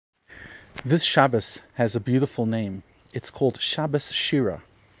This Shabbos has a beautiful name. It's called Shabbos Shira,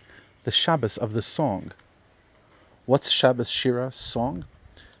 the Shabbos of the song. What's Shabbos Shira, song?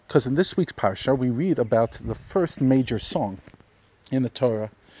 Because in this week's Parsha we read about the first major song in the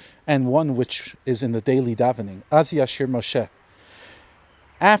Torah, and one which is in the daily davening, Az Yashir Moshe.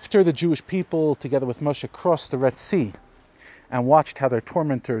 After the Jewish people, together with Moshe, crossed the Red Sea and watched how their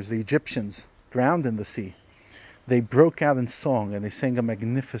tormentors, the Egyptians, drowned in the sea, they broke out in song and they sang a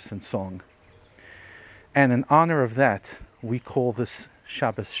magnificent song. And in honor of that, we call this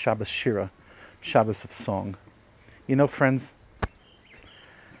Shabbos, Shabbos Shira, Shabbos of song. You know, friends,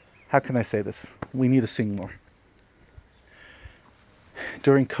 how can I say this? We need to sing more.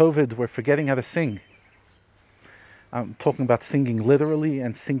 During COVID, we're forgetting how to sing. I'm talking about singing literally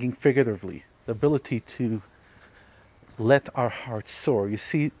and singing figuratively. The ability to let our hearts soar. You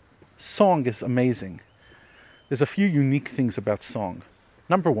see, song is amazing. There's a few unique things about song.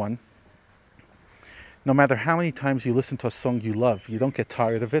 Number one, no matter how many times you listen to a song you love, you don't get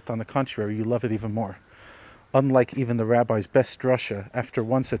tired of it. On the contrary, you love it even more. Unlike even the rabbi's best drasha, after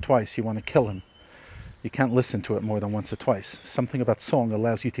once or twice you want to kill him. You can't listen to it more than once or twice. Something about song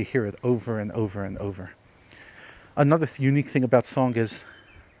allows you to hear it over and over and over. Another unique thing about song is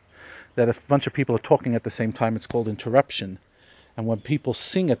that if a bunch of people are talking at the same time, it's called interruption. And when people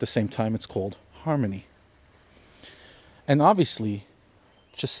sing at the same time, it's called harmony. And obviously,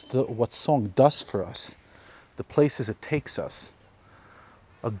 just what song does for us, the places it takes us,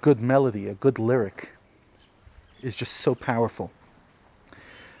 a good melody, a good lyric, is just so powerful.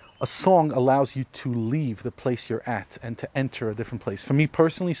 A song allows you to leave the place you're at and to enter a different place. For me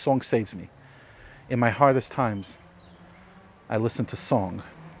personally, song saves me. In my hardest times, I listen to song.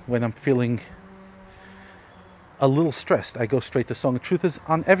 When I'm feeling a little stressed, I go straight to song. The truth is,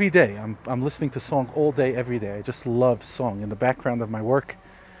 on every day, I'm listening to song all day, every day. I just love song. In the background of my work,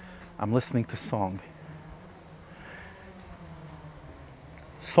 I'm listening to song.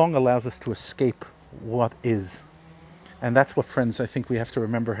 Song allows us to escape what is. And that's what, friends, I think we have to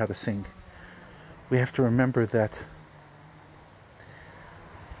remember how to sing. We have to remember that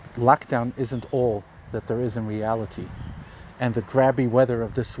lockdown isn't all that there is in reality. And the drabby weather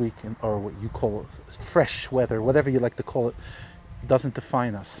of this week, or what you call fresh weather, whatever you like to call it, doesn't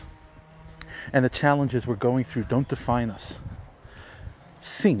define us. And the challenges we're going through don't define us.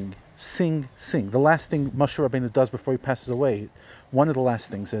 Sing, sing, sing. The last thing Moshe Rabbeinu does before he passes away, one of the last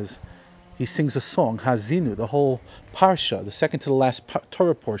things is, he sings a song, Hazinu. The whole Parsha, the second to the last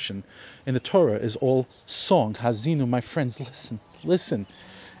Torah portion in the Torah is all song. Hazinu, my friends, listen,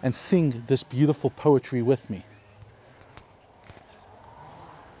 and sing this beautiful poetry with me.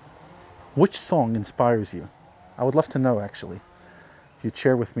 Which song inspires you? I would love to know, actually, if you'd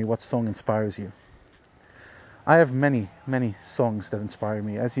share with me what song inspires you. I have many, many songs that inspire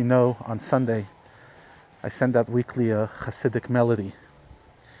me. As you know, on Sunday, I send out weekly a Hasidic melody.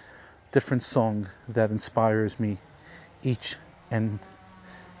 Different song that inspires me each and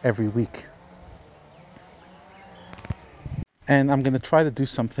every week. And I'm going to try to do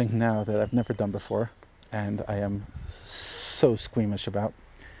something now that I've never done before, and I am so squeamish about.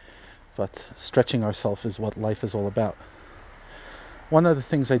 But stretching ourselves is what life is all about. One of the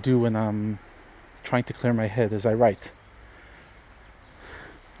things I do when I'm trying to clear my head is I write.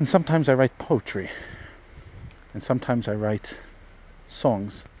 And sometimes I write poetry. And sometimes I write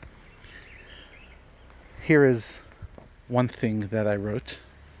songs. Here is one thing that I wrote.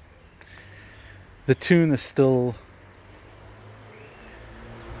 The tune is still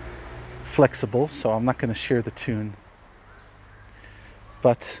flexible, so I'm not going to share the tune.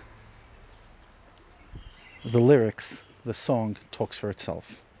 But the lyrics, the song, talks for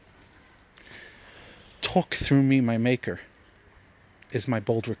itself. Talk through me, my maker, is my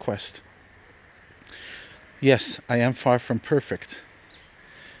bold request. Yes, I am far from perfect.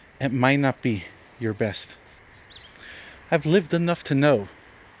 It might not be your best. I've lived enough to know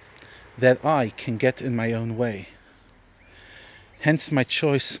that I can get in my own way. Hence my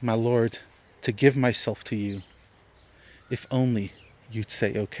choice, my Lord, to give myself to you, if only you'd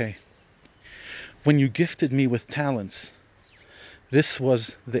say okay. When you gifted me with talents, this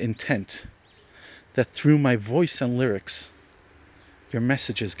was the intent, that through my voice and lyrics, your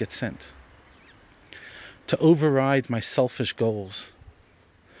messages get sent. To override my selfish goals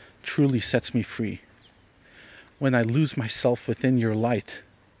truly sets me free. When I lose myself within your light,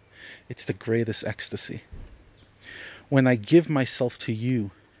 it's the greatest ecstasy. When I give myself to you,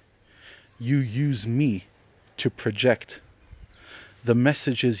 you use me to project the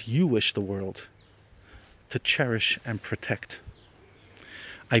messages you wish the world to cherish and protect.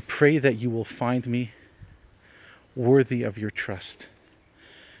 I pray that you will find me worthy of your trust.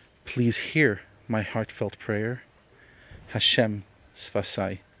 Please hear my heartfelt prayer. Hashem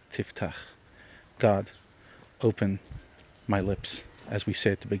Sfasai Tiftach. God, open my lips, as we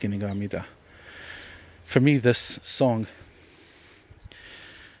say at the beginning of Amidah. For me, this song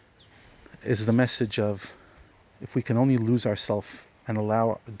is the message of, if we can only lose ourselves and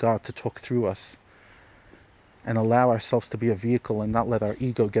allow God to talk through us, and allow ourselves to be a vehicle and not let our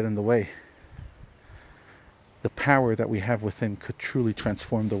ego get in the way, the power that we have within could truly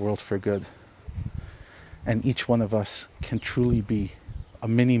transform the world for good. And each one of us can truly be a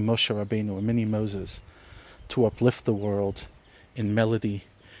mini Moshe Rabbeinu, a mini Moses, to uplift the world in melody,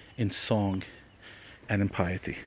 in song, and in piety.